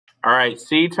All right,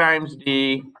 c times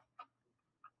d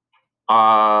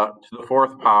to the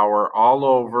fourth power all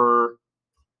over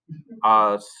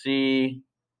c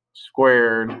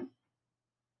squared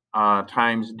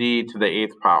times d to the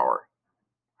eighth power.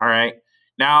 All right.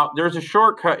 Now, there's a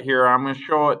shortcut here. I'm going to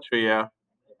show it to you.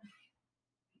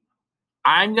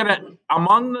 I'm going to,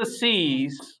 among the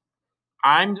c's,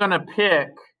 I'm going to pick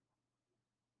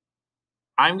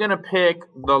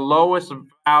the lowest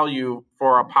value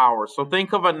for a power. So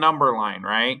think of a number line,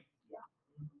 right?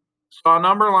 So a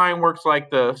number line works like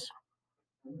this.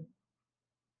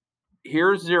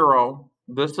 Here's 0.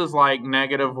 This is like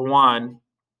 -1.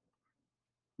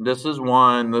 This is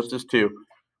 1. This is 2,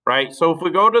 right? So if we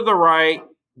go to the right,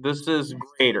 this is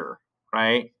greater,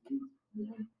 right?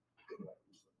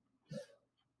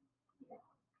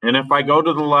 And if I go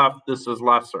to the left, this is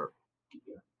lesser.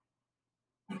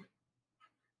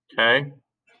 Okay?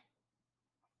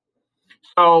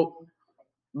 So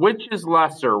which is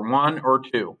lesser, 1 or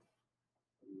 2?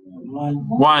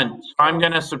 1. So I'm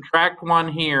going to subtract 1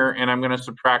 here, and I'm going to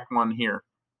subtract 1 here.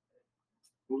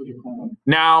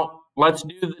 Now, let's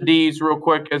do the d's real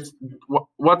quick.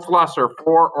 What's lesser,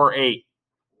 4 or 8?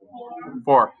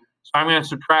 4. So I'm going to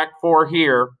subtract 4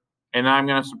 here, and then I'm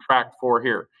going to subtract 4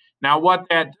 here. Now, what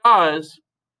that does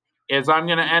is I'm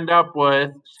going to end up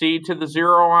with c to the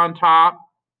 0 on top,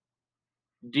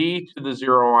 d to the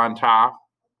 0 on top,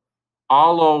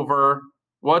 all over,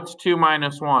 what's 2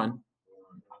 minus 1?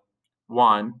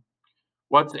 1.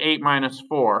 What's 8 minus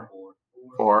 4?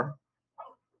 4.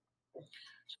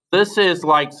 This is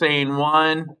like saying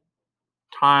 1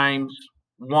 times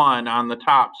 1 on the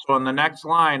top. So in the next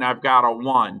line, I've got a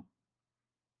 1.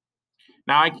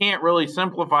 Now, I can't really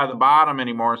simplify the bottom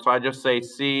anymore, so I just say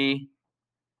c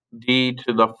d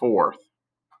to the fourth.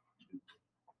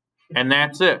 And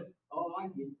that's it.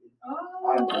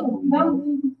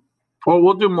 Well,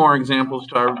 we'll do more examples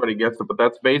till everybody gets it, but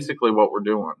that's basically what we're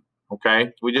doing,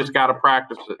 okay? We just got to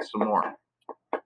practice it some more.